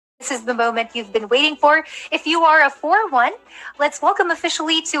This is the moment you've been waiting for. If you are a 4-1, let's welcome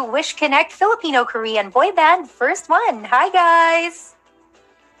officially to Wish Connect Filipino-Korean boy band 1ST.ONE. Hi, guys.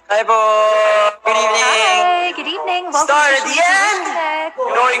 Hi po. Good evening. Hi, good evening. Welcome Start at officially the to Wish end. Connect.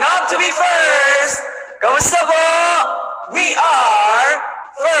 Going up to be first. Kamusta po? We are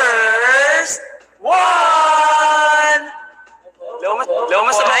First One.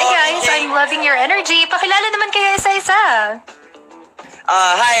 Hi, guys. I'm loving your energy. Pakilala naman kayo isa-isa.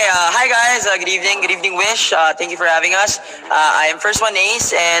 Hi guys. Good evening, Wish. Thank you for having us. I am First One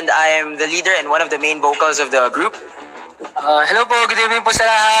Ace, and I am the leader and one of the main vocals of the group. Hello po, good evening po sa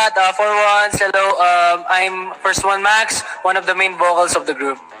lahat. 4-1, hello. I'm First One Max, one of the main vocals of the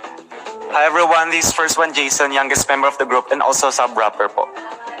group. Hi everyone, this is First One Jason, youngest member of the group and also sub-rapper po.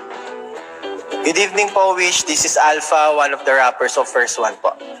 Good evening po, Wish. This is Alpha, one of the rappers of First One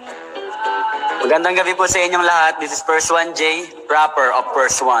po. Magandang gabi po sa inyong lahat. This is First One J, rapper of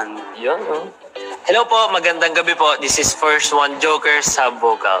First One. Hello po, magandang gabi po. This is First One Joker,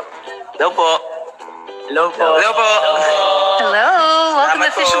 sub-vocal. Hello po. Hello po. Hello po. Hello. Welcome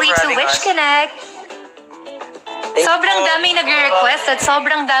Salamat po officially for to having Wish us. Connect. Thank Sobrang you po. daming nagre-request at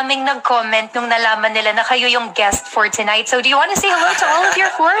sobrang daming nag-comment nung nalaman nila na kayo yung guest for tonight. So do you want to say hello to all of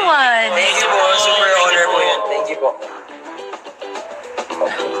your 4-1? Thank you po. Super honor po yun. Thank you po.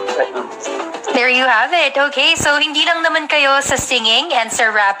 There you have it. Okay, so hindi lang naman kayo sa singing and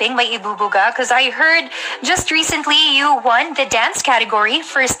sa rapping may ibubuga, because I heard just recently you won the dance category,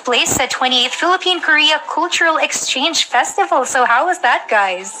 first place sa 28th Philippine-Korea Cultural Exchange Festival. So how was that,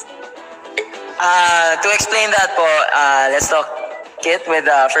 guys? To explain that po, let's talk it with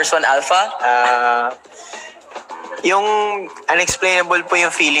First One Alpha. Yung unexplainable po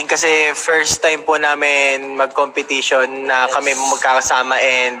yung feeling kasi first time po namin mag-competition na kami magkakasama,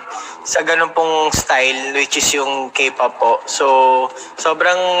 and sa ganun pong style, which is yung K-pop po. So,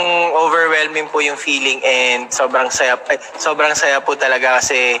 sobrang overwhelming po yung feeling, and sobrang saya po talaga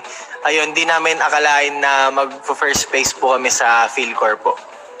kasi ayun, di namin akalain na mag-first place po kami sa Philcore po.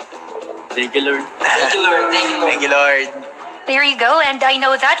 Thank you, Lord. Thank you, Lord. There you go, and I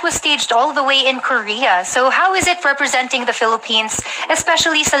know that was staged all the way in Korea. So how is it representing the Philippines,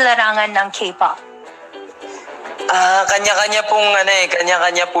 especially sa larangan ng K-pop? Kanya-kanya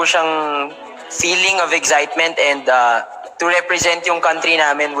po siyang feeling of excitement, and to represent yung country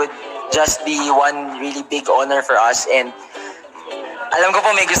namin would just be one really big honor for us. And alam ko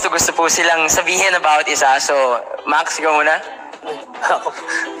po may gusto-gusto po silang sabihin about isa. So, Max, ikaw muna.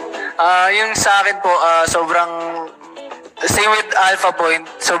 Yung sa akin po, sobrang same with Alpha Point,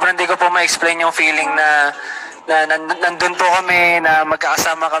 sobrang di ko po ma-explain yung feeling na nandun po kami, na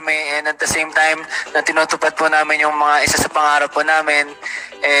magkakasama kami, and at the same time na tinutupad po namin yung mga isa sa pangarap po namin.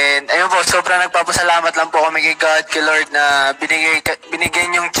 And ayun po, sobrang nagpapasalamat lang po kami kay God, kay Lord, na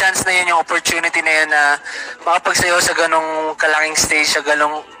binigyan yung chance na yun, yung opportunity na yun na makapagsayaw sa ganong kalaking stage, sa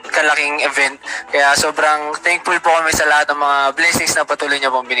ganong kalaking event. Kaya sobrang thankful po kami sa lahat ng mga blessings na patuloy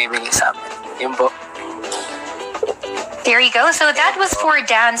niya pong binibigay sa amin. Yun po. There you go. So that was for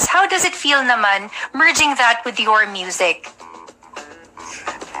dance. How does it feel naman merging that with your music?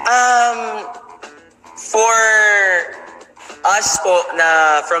 For us po,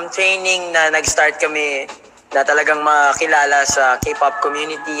 na from training na nag-start kami na talagang makilala sa K-pop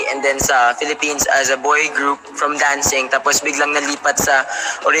community, and then sa Philippines as a boy group from dancing, tapos biglang nalipat sa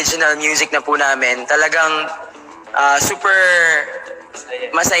original music na po namin, talagang super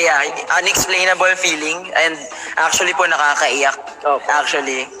masaya, unexplainable feeling, and actually po nakakaiyak.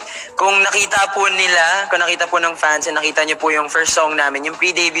 Actually, kung nakita po ng fans, and nakita niyo po yung first song namin, yung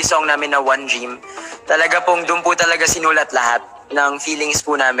pre-debut song namin na One Dream, talaga pong doon po talaga sinulat lahat ng feelings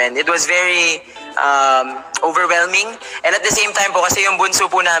po namin. It was very overwhelming, and at the same time po, kasi yung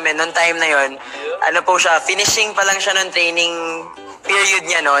bunso po namin noong time na yon, finishing pa lang siya ng training period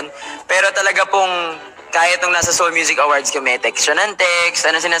niya noon, pero talaga pong kahit nung nasa Seoul Music Awards kami, text siya ng text.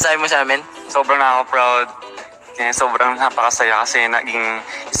 Ano sinasabi mo sa amin? Sobrang nakaka-proud. Kaya sobrang napakasaya kasi naging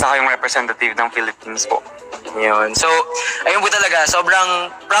isa kayong representative ng Philippines po. Yun. So, ayun po talaga.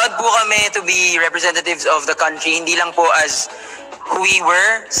 Sobrang proud po kami to be representatives of the country. Hindi lang po as who we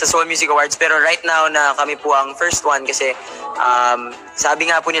were sa Seoul Music Awards, pero right now na kami po ang first one kasi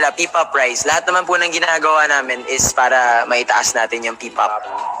sabi nga po nila, P-pop rise. Lahat naman po ng ginagawa namin is para maitaas natin yung P-pop.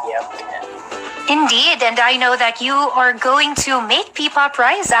 Yep. Indeed, and I know that you are going to make P-pop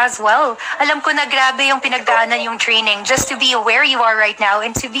rise as well. Alam ko na grabe yung pinagdaanan yung training just to be where you are right now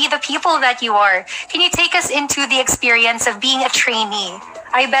and to be the people that you are. Can you take us into the experience of being a trainee?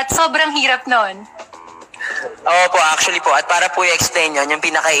 I bet sobrang hirap nun. Oo po, actually po. At para po i-explain yun, yung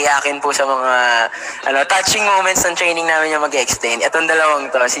pinakaiyakin po sa mga touching moments ng training namin yung mag-explain. Itong dalawang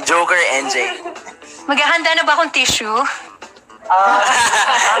to, si Joker and Jay. Maghahanda na ba akong tissue?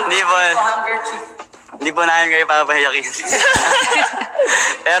 Hindi po. Hindi po namin kayo papahiyakin.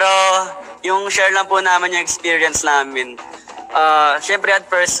 Pero yung share lang po naman yung experience namin. Siyempre at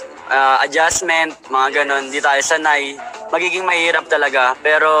first, adjustment, mga ganon, di tayo sanay. Magiging mahirap talaga.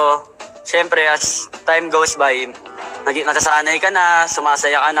 Pero siyempre as time goes by, nasasanay ka na,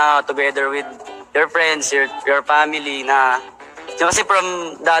 sumasaya ka na together with your friends, your family na kasi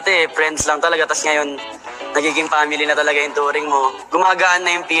from dati, friends lang talaga, tas ngayon nagiging family na talaga yung touring mo. Gumagaan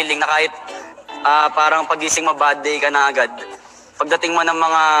na yung feeling na kahit parang pagising mo bad day ka na agad. Pagdating mo ng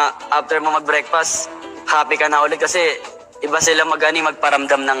mga after mo mag-breakfast, happy ka na ulit kasi iba sila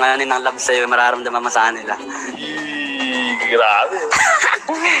magparamdam ng love sa'yo, mararamdaman mo sa kanila. Grabe.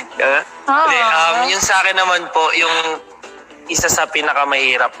 Yung sa akin naman po, yung isa sa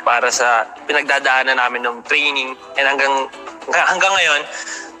pinakamahirap para sa pinagdadaanan namin ng training and hanggang ngayon,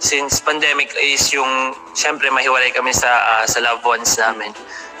 since pandemic is yung siyempre mahiwalay kami sa loved ones namin.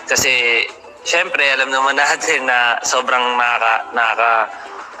 Kasi siyempre alam naman natin na sobrang nakaka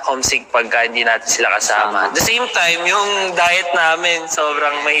homesick pagka hindi natin sila kasama. At the same time, yung diet namin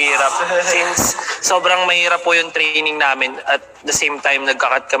sobrang mahirap. Since sobrang mahirap po yung training namin, at the same time,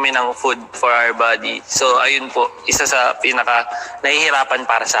 nagkakat kami ng food for our body. So, ayun po, isa sa pinaka nahihirapan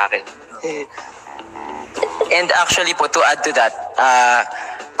para sa akin. And actually po, to add to that,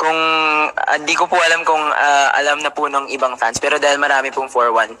 kung di ko po alam kung alam na po ng ibang fans, pero dahil marami pong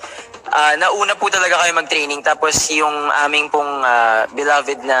 4-1, nauna po talaga kayo mag-training, tapos yung aming pong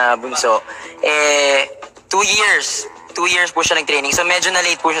beloved na bunso, 2 years po siya nag-training. So medyo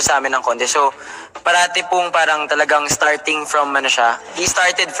na-late po siya sa amin ng konti. So parati pong parang talagang starting from siya. He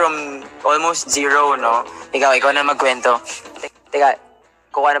started from almost zero, no? Ikaw na magkwento. Teka,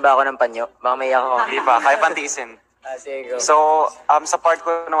 kuha na ba ako ng panyo? Baka may ako. Hindi pa, kaya pantisin. Sige, go. So, sa part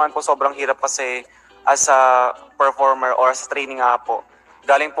ko naman po, sobrang hirap kasi as a performer or as a training nga po.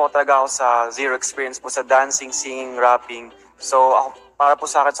 Galing po talaga ako sa zero experience po sa dancing, singing, rapping. So, para po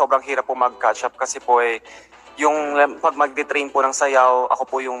sa akin, sobrang hirap po mag-catch up kasi po yung pag mag-train po ng sayaw, ako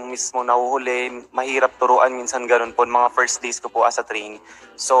po yung mismo nahuhuli, mahirap turuan minsan ganun po, mga first days ko po as a train.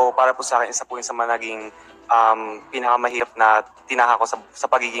 So, para po sa akin, isa po yung sa mga naging pinakamahirap na tinaha ko sa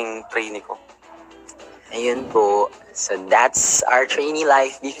pagiging trainee ko. Ayun po. So that's our trainee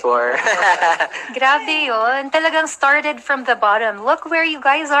life before. Grabe yun. Talagang started from the bottom. Look where you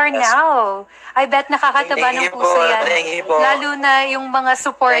guys are now. I bet nakakataba ng Thank you puso po, yan. thank you po. Lalo na yung mga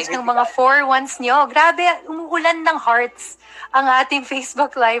support Thank you ng mga 4-1s nyo. Grabe, umuulan ng hearts ang ating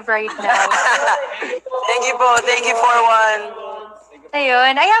Facebook Live right now. Thank you po. Thank you for one.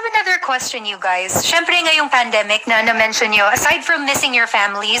 Ayun. I have another question, you guys. Siyempre ngayong pandemic na na-mention nyo, aside from missing your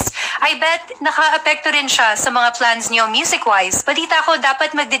families, I bet naka-apekto rin siya sa mga plans nyo music-wise. Balita ko,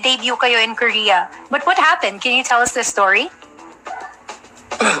 dapat magde-debut kayo in Korea. But what happened? Can you tell us the story?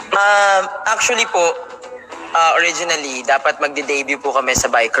 Actually po, originally, dapat magde-debut po kami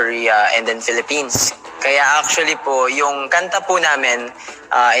sa By Korea and then Philippines. Kaya actually po, yung kanta po namin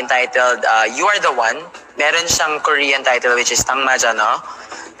entitled You Are The One, meron siyang Korean title which is Tangmaja, no?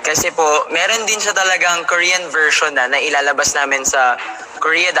 Kasi po, meron din siya talagang Korean version na ilalabas namin sa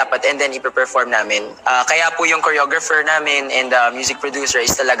Korea dapat and then ipe-perform namin. Kaya po yung choreographer namin and music producer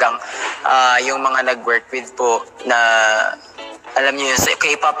is talagang yung mga nag-work with po na alam niyo sa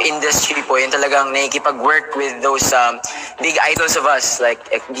K-pop industry po, yung talagang nakikipag-work with those big idols of us like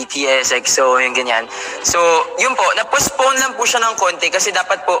BTS, EXO, yung ganyan. So, yun po, na-postpone lang po siya ng konti kasi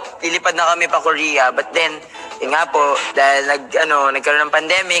dapat po lilipad na kami pa Korea. But then, yun nga po, dahil nagkaroon ng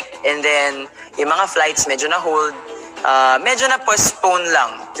pandemic and then yung mga flights medyo na-hold, medyo na-postpone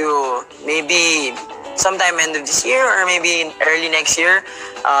lang to maybe sometime end of this year or maybe early next year.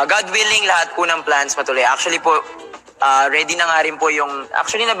 God willing, lahat po ng plans matuloy. Actually po, ready na nga rin po yung,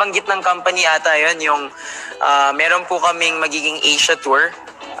 actually nabanggit ng company ata yun, yung meron po kaming magiging Asia tour.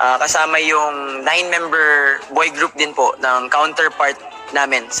 Kasama yung 9-member boy group din po ng counterpart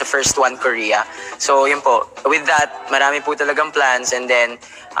namin sa 1ST.ONE Korea. So yun po, with that, marami po talagang plans and then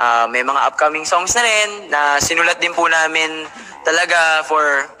may mga upcoming songs na rin na sinulat din po namin talaga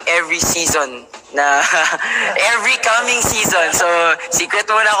for every season na every coming season. So, secret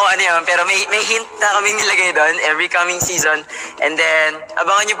muna kung ano yun. Pero may hint na kaming nilagay doon, every coming season. And then,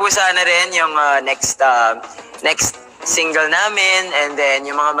 abangan nyo po sana rin yung next single namin, and then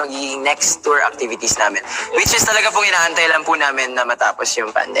yung mga magiging next tour activities namin. Which is talaga pong inaantay lang po namin na matapos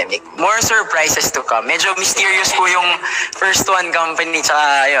yung pandemic. More surprises to come. Medyo mysterious po yung 1ST.ONE company,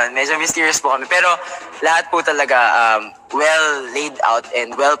 tsaka yun, medyo mysterious po kami. Pero lahat po talaga well laid out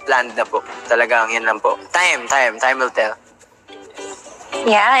and well planned na po. Talagang yun lang po. Time will tell.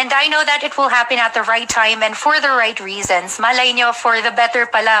 Yeah, and I know that it will happen at the right time and for the right reasons. Malay nyo, for the better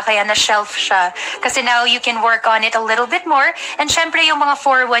pala, kaya na-shelf siya. Kasi now you can work on it a little bit more. And syempre, yung mga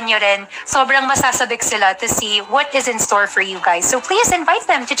 4-1 nyo rin, sobrang masasabik sila to see what is in store for you guys. So please invite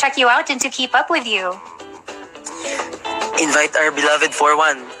them to check you out and to keep up with you. Invite our beloved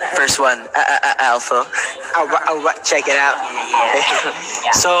 4-1, 1ST.ONE, Alpha. Check it out.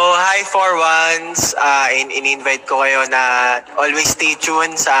 So, hi 4-1s. In-invite ko kayo na always stay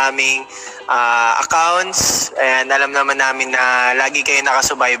tuned sa aming accounts. And alam naman namin na lagi kayo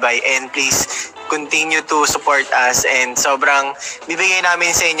nakasubaybay. And please, continue to support us. And sobrang bibigay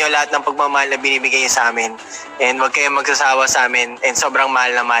namin sa inyo lahat ng pagmamahal na binibigay niyo sa amin. And huwag kayong magsasawa sa amin. And sobrang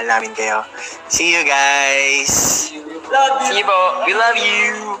mahal na mahal namin kayo. See you guys! See you po. We love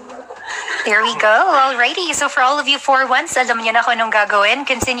you! There we go. Alrighty. So for all of you 4-1s, alam niyo na kung anong gagawin.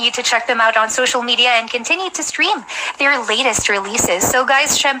 Continue to check them out on social media and continue to stream their latest releases. So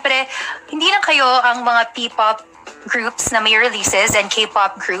guys, syempre, hindi lang kayo ang mga P-pop groups na may releases and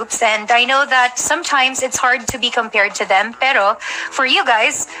K-pop groups, and I know that sometimes it's hard to be compared to them, pero for you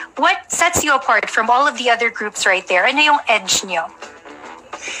guys, what sets you apart from all of the other groups right there? Ano yung edge nyo?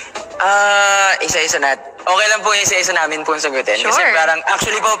 Isa-isa na. Okay lang po yung isa-isa namin po sagutin. Sure. Kasi parang,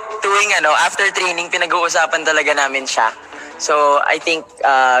 actually po, tuwing after training, pinag-uusapan talaga namin siya. So, I think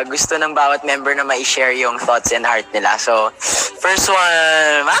gusto ng bawat member na ma-share yung thoughts and heart nila. So, first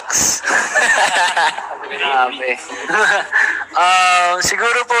one, Max? Grabe.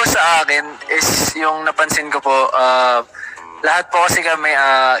 Siguro po sa akin is yung napansin ko po, lahat po kasi kami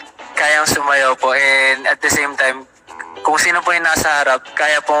kayang sumayaw po, and at the same time, kung sino po yung nasa harap,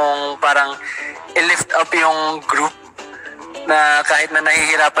 kaya pong parang i-lift up yung group na kahit na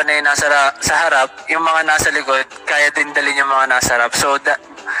nahihirapan na yung sa harap, yung mga nasa likod, kaya din dalhin yung mga nasa harap. So,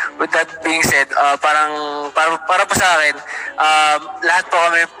 with that being said, para po sa akin, lahat po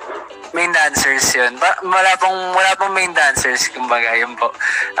kami main dancers yun. Wala pong main dancers, kumbaga, yun po.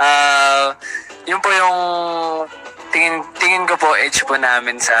 Yun po yung tingin ko po edge po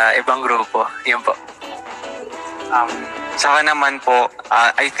namin sa ibang grupo. Yun po. Sa akin naman po,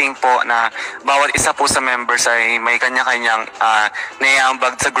 I think po na bawat isa po sa members ay may kanya-kanyang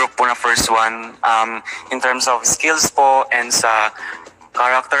naiambag sa group po na 1ST.ONE in terms of skills po and sa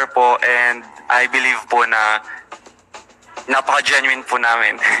character po, and I believe po na napaka-genuine po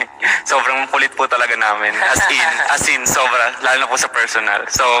namin. Sobrang kulit po talaga namin. As in, sobra. Lalo na po sa personal.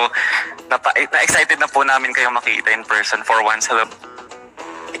 So, na-excited na po namin kayong makita in person for once. Hello.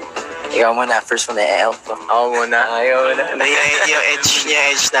 Ikaw muna, first muna, Alpha. Ako muna. Yung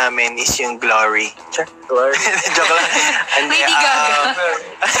edge namin is yung glory. Sure. Glory. Joke lang. Lady Gaga.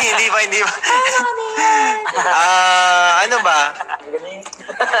 Hindi ba? Ano ba?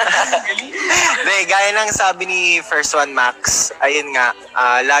 Hindi, gaya ng sabi ni 1ST.ONE Max, ayun nga,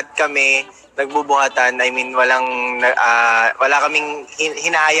 lahat kami nagbubuhatan. I mean, wala kaming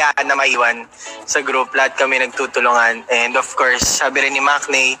hinahayaan na maiwan sa group. Lahat kami nagtutulungan. And of course, sabi rin ni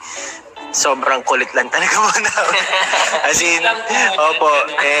Macney, sobrang kulit lang talaga muna. As in, opo,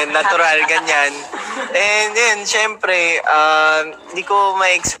 and natural, ganyan. And yun, syempre, hindi ko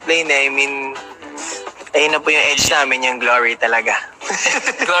ma-explain I mean, ayun na po yung edge namin, yung glory talaga.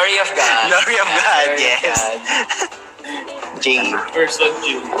 Glory of God. Glory of God, yes. J.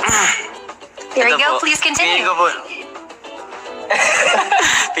 There you Ito go. po. Please continue.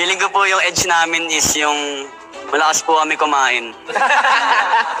 Feeling ko po yung edge namin is yung malakas po kami kumain.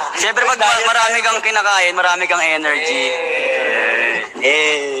 Siyempre pag marami kang kinakain, marami kang energy.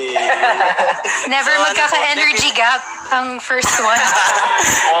 Never So, magkaka-energy gap ang 1ST.ONE.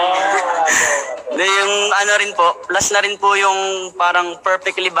 Yung rin po, plus na rin po yung parang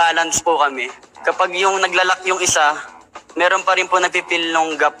perfectly balanced po kami. Kapag yung naglalak yung isa, meron pa rin po nagpipil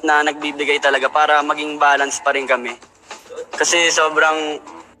nung gap na nagbibigay talaga para maging balance pa rin kami. Kasi sobrang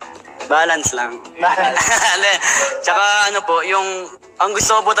balance lang. Tsaka ang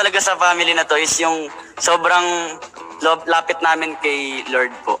gusto ko po talaga sa family na to is yung sobrang lapit namin kay Lord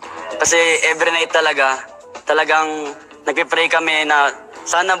po. Kasi every night talagang nagpipray kami na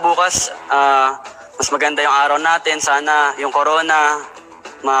sana bukas mas maganda yung araw natin, sana yung corona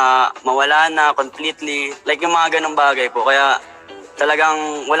mawala na completely. Like yung mga ganong bagay po. Kaya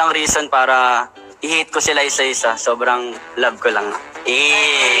talagang walang reason para i-hate ko sila isa-isa. Sobrang love ko lang.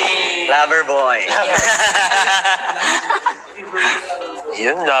 Lover boy.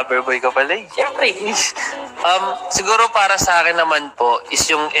 Yun, lover boy ka pala eh. Siyempre. Siguro para sa akin naman po is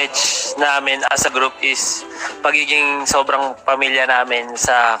yung edge namin as a group is pagiging sobrang pamilya namin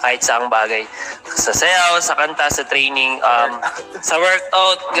sa kahit saang bagay. Sa sayaw, sa kanta, sa training, sa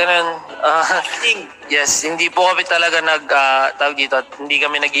workout, ganun. Yes, hindi po kami talaga tawag dito, hindi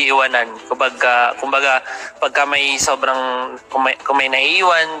kami nag-iiwanan. Kumbaga, pagka may sobrang, kung may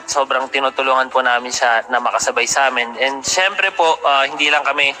naiiwan, sobrang tinutulungan po namin siya na makasabay sa amin. And syempre po, hindi lang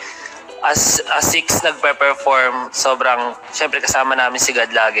kami as six nagpe-perform, sobrang, syempre kasama namin si God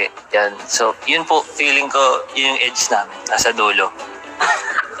lagi. Yan. So, yun po, feeling ko, yun yung edge namin, nasa dulo.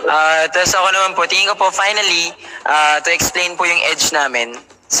 Tapos ako naman po, tingin ko po finally, to explain po yung edge namin.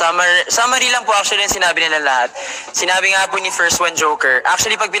 Summary lang po actually yung sinabi nila lahat. Sinabi nga po ni 1ST.ONE Joker.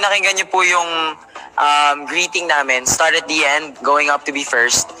 Actually, pag pinakinggan niyo po yung greeting namin, start at the end, going up to be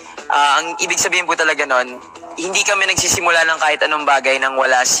first. Ang ibig sabihin po talaga nun, hindi kami nagsisimula ng kahit anong bagay nang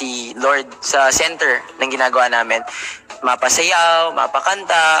wala si Lord sa center ng ginagawa namin. Mapasayaw,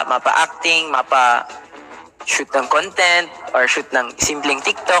 mapakanta, mapa-acting, shoot ng content, or shoot ng simpleng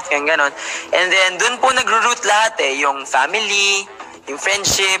TikTok, yung ganon. And then, dun po nagro-root lahat yung family, yung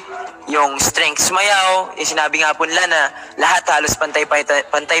friendship, yung strength sumayaw. Yung sinabi nga po nila na lahat halos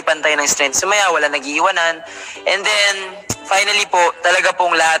pantay-pantay ng strength sumayaw, wala nag-iiwanan. And then, finally po, talaga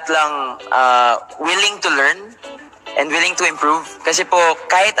pong lahat lang willing to learn and willing to improve. Kasi po,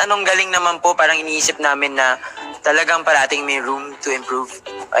 kahit anong galing naman po, parang iniisip namin na talagang parating may room to improve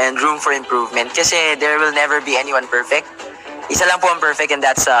and room for improvement. Kasi there will never be anyone perfect. Isa lang po ang perfect, and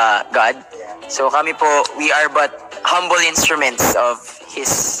that's God. So kami po, we are but humble instruments of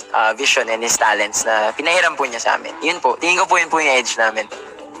His vision and His talents na pinahiram po niya sa amin. Yun po, tingin ko po yun po yung edge namin.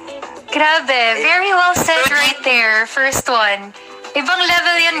 Grabe, very well said right there, 1ST.ONE. Ibang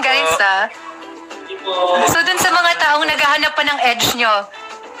level yan, guys, So dun sa mga taong naghahanap pa ng edge nyo,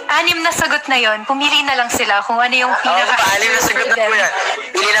 6 na sagot na yon. Pumili na lang sila kung ano yung pinaka- Oo, 6 na sagot na po yan.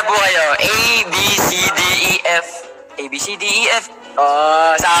 Pili na po kayo. A, B, C, D, E, F. A, B, C, D, E, F.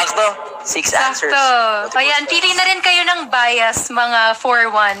 Sakto. 6 answers. Sakto. Ayan, pili na rin kayo ng bias, mga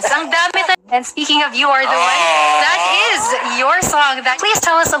 4-1s. Ang dami na. And speaking of You Are The One, that is your song. Please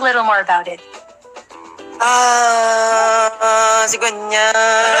tell us a little more about it. Si Gunya.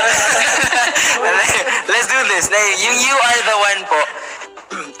 Let's do this. Yung You Are The One po.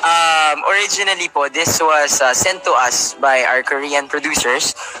 Originally po, this was sent to us by our Korean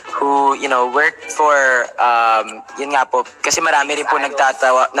producers who, worked for, yun nga po, kasi marami rin po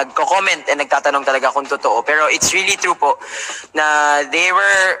nagko-comment and nagtatanong talaga kung totoo. Pero it's really true po na they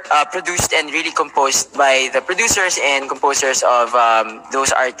were produced and really composed by the producers and composers of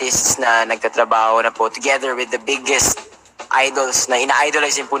those artists na nagtatrabaho na po together with the biggest idols na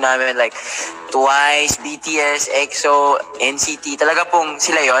ina-idolize din po namin, like Twice, BTS, EXO, NCT. Talaga pong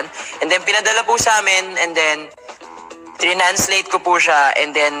sila yon. And then pinadala po sa amin, and then translate ko po siya,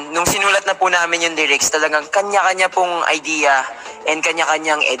 and then nung sinulat na po namin yung lyrics, talagang kanya-kanya pong idea and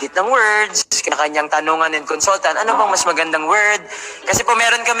kanya-kanyang edit ng words, kanya-kanyang tanungan and consultant, ano bang mas magandang word? Kasi po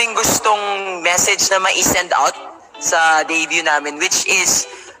meron kaming gustong message na ma-send out sa debut namin, which is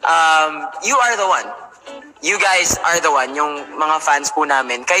You Are The One. You guys are the one, yung mga fans po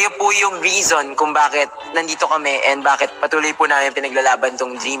namin. Kayo po yung reason kung bakit nandito kami and bakit patuloy po namin pinaglalaban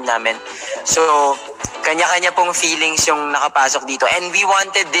tong dream namin. So, kanya-kanya pong feelings yung nakapasok dito. And we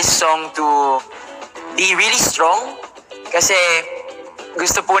wanted this song to be really strong kasi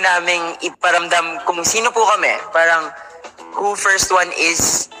gusto po naming iparamdam kung sino po kami. Parang who 1ST.ONE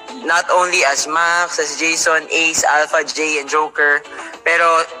is, not only as Max, as Jason, Ace, Alpha, J, and Joker,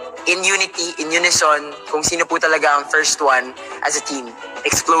 pero in unity, in unison, kung sino po talaga ang 1ST.ONE as a team.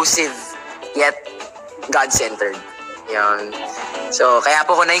 Explosive, yet God-centered. Yan. So, kaya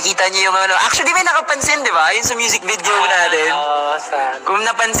po kung nakikita niyo yung actually may nakapansin, di ba? Yung sa music video natin. Kung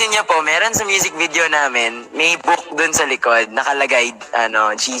napansin niyo po, meron sa music video namin, may book dun sa likod, nakalagay,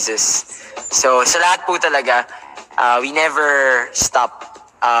 Jesus. So, sa lahat po talaga, we never stop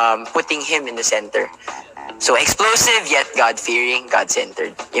putting Him in the center. So, explosive yet God-fearing,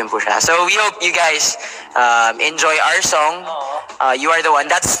 God-centered. Yun po siya. So, we hope you guys enjoy our song, You Are The One.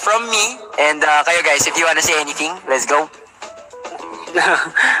 That's from me. And kayo guys, if you wanna say anything, let's go.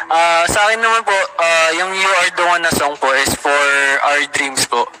 Sa akin naman po, yung You Are The One na song po is for our dreams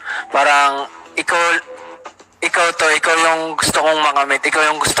po. Parang ikaw yung gusto kong makamit, ikaw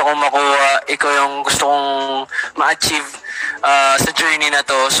yung gusto kong makuha, ikaw yung gusto kong ma-achieve sa journey na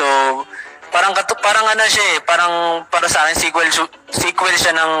to. So, parang ano siya parang para sa akin sequel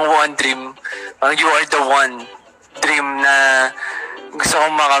siya ng One Dream. Parang You Are The One Dream na gusto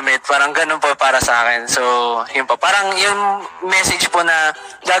kong makamit. Parang ganun po para sa akin. So, yun po. Parang yung message po na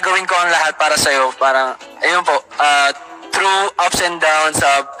gagawin ko ang lahat para sa'yo. Parang, ayun po, through ups and downs,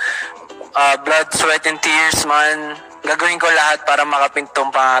 blood, sweat, and tears man, gagawin ko lahat para makapin tong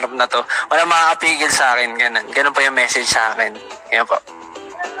pangarap na to. Wala makakapigil sa akin. Ganun. Ganun po yung message sa akin. Yun po.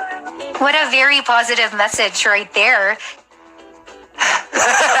 What a very positive message right there.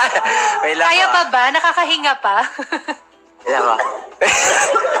 Wait lang Kaya po, pa ba? Nakakahinga pa? Wait lang po.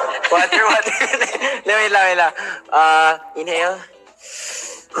 Water. Wait lang. Inhale.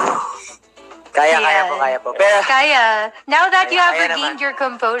 Kaya po. Pero, Kaya. Now that you have Kaya regained naman. your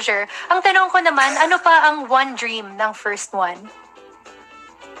composure, ang tanong ko naman, ano pa ang one dream ng first one?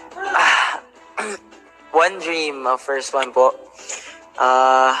 One dream, first one po.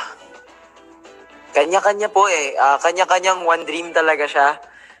 Kanya-kanya po eh. Kanya-kanyang one dream talaga siya.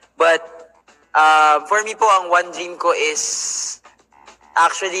 But, for me po, ang one dream ko is,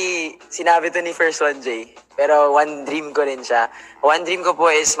 actually, sinabi to ni First One J. Pero one dream ko rin siya. One dream ko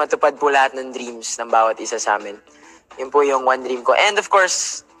po is matupad po lahat ng dreams ng bawat isa sa amin. Yun po yung one dream ko. And of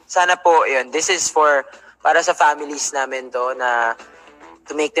course, sana po, yun, this is para sa families namin to, na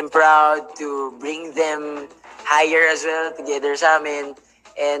to make them proud, to bring them higher as well, together sa amin.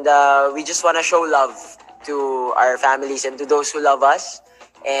 And we just want to show love to our families and to those who love us.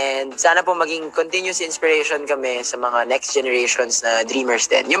 And sana po maging continuous inspiration kami sa mga next generations na dreamers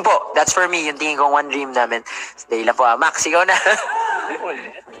din. Yun po, that's for me, yung tingin kong one dream namin. Dahil lang po, Max, ikaw na.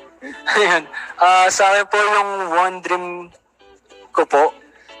 Ayun. Sa akin po yung one dream ko po,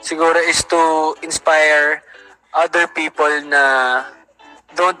 siguro is to inspire other people na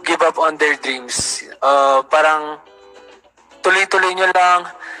don't give up on their dreams. Parang tuloy-tuloy nyo lang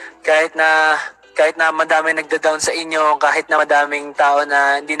kahit na madaming nagda-down sa inyo, kahit na madaming tao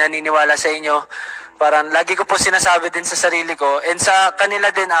na hindi naniniwala sa inyo. Parang lagi ko po sinasabi din sa sarili ko and sa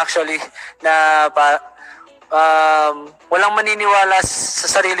kanila din actually na walang maniniwala sa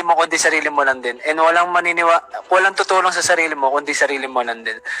sarili mo kundi sarili mo lang din. And walang tutulong sa sarili mo kundi sarili mo lang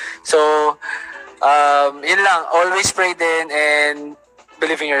din. So, yun lang. Always pray din and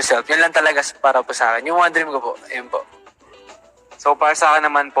believe in yourself. Yun lang talaga para po sa akin. Yung one dream ko po. Yun po. So para sa akin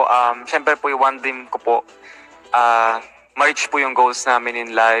naman po, syempre po yung one dream ko po, ma-reach po yung goals namin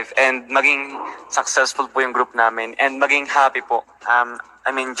in life and maging successful po yung group namin and maging happy po.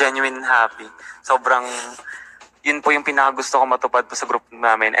 Genuine happy. Sobrang, yun po yung pinakagusto ko matupad po sa group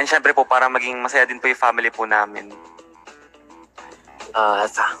namin. And syempre po para maging masaya din po yung family po namin.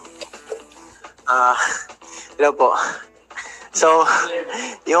 hello po. So,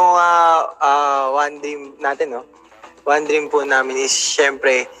 yung one dream natin, no? One dream po namin is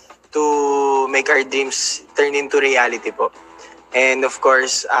syempre to make our dreams turn into reality po. And of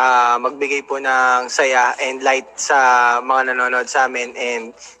course, magbigay po ng saya and light sa mga nanonood sa amin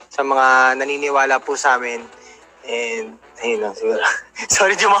and sa mga naniniwala po sa amin. And, ayun lang siguro.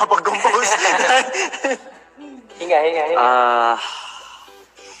 Sorry, di makapag-compose. hinga.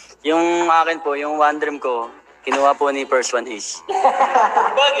 Yung akin po, yung one dream ko, kinuha po ni First One is.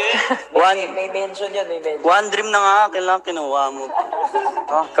 May mention yan, may mention. One dream na nga, kailangan kinuha mo.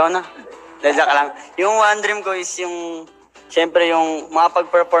 Oh, ikaw na. Ladya ka lang. Yung one dream ko is yung, syempre yung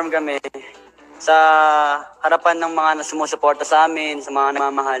makapag-perform kami sa harapan ng mga sumusuporta sa amin, sa mga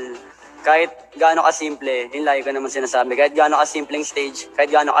namamahal. Kahit gaano ka-simple, yun lagi ko naman sinasabi, kahit gaano ka-simpleng stage, kahit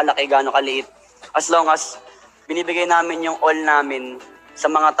gaano kalaki, gaano kaliit, as long as binibigay namin yung all namin sa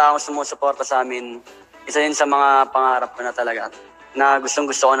mga taong sumusuporta sa amin, isa yun sa mga pangarap ko na talaga na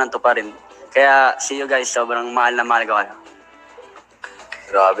gustong-gusto ko nanto pa rin. Kaya see you guys, sobrang mahal na mahal ko kayo.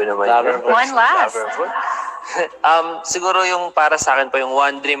 Grabe naman yun. One last. Siguro yung para sa akin po, yung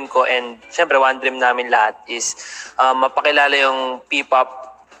one dream ko and syempre one dream namin lahat is mapakilala yung P-pop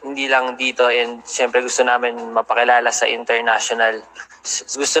hindi lang dito and syempre gusto namin mapakilala sa international.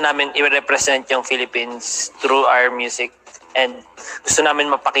 Gusto namin i-represent yung Philippines through our music. And gusto namin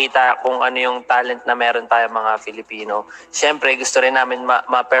mapakita kung ano yung talent na meron tayo mga Filipino. Siyempre, gusto rin namin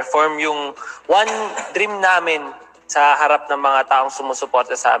ma-perform yung one dream namin sa harap ng mga taong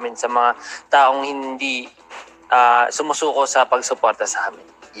sumusuporta sa amin, sa mga taong hindi sumusuko sa pagsuporta sa amin.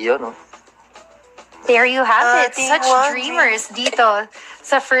 Yun, no? There you have it. Such dreamers dito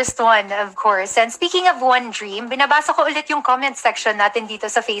sa First One, of course. And speaking of one dream, binabasa ko ulit yung comment section natin dito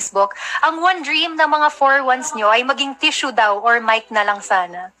sa Facebook. Ang one dream ng mga 4-1s nyo ay maging tissue daw or mic na lang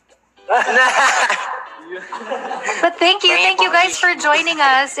sana. But thank you guys for joining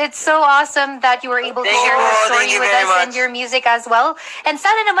us. It's so awesome that you were able to share your story with us and your music as well. And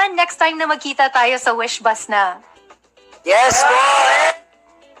sana naman next time na magkita tayo sa Wish Bus na. Yes po!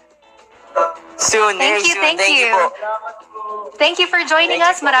 soon. Thank Very you, soon. thank you. po. Thank you for joining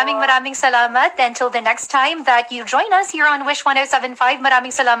us. Maraming salamat. Until the next time that you join us here on Wish 1075,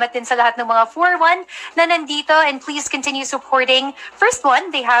 maraming salamat din sa lahat ng mga 4-1 na nandito. And please continue supporting First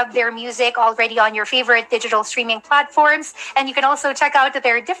One. They have their music already on your favorite digital streaming platforms. And you can also check out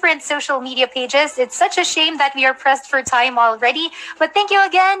their different social media pages. It's such a shame that we are pressed for time already. But thank you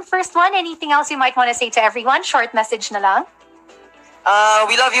again, First One. Anything else you might want to say to everyone? Short message na lang.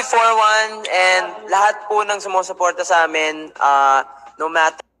 We love you 4-1 and lahat po ng sumusuporta sa amin, no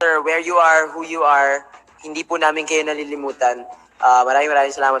matter where you are, who you are, hindi po namin kayo nalilimutan.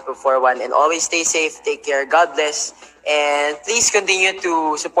 Maraming salamat po 4-1 and always stay safe, take care, God bless, and please continue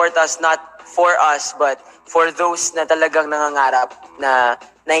to support us, not for us, but for those na talagang nangangarap na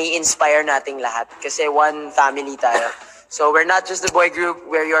nai-inspire nating lahat kasi one family tayo. So we're not just the boy group,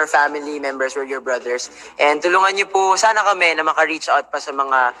 we're your family members, we're your brothers. And tulungan niyo po sana kami na maka-reach out pa sa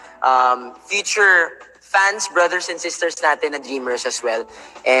mga future fans, brothers and sisters natin na dreamers as well.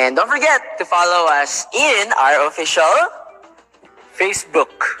 And don't forget to follow us in our official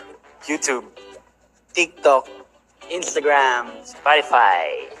Facebook, YouTube. TikTok, Instagram,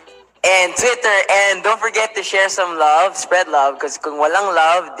 Spotify. and Twitter. And don't forget to share some love, spread love, because kung walang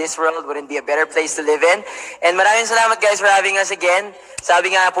love, this world wouldn't be a better place to live in. And maraming salamat guys for having us again.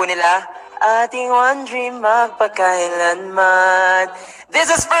 Sabi nga po nila, ating one dream magpakailanman. This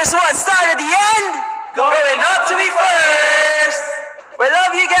is First One, start at the end, going up to be first. We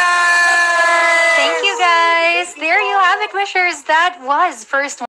love you guys! Thank you, guys. There you have it, Wishers. That was First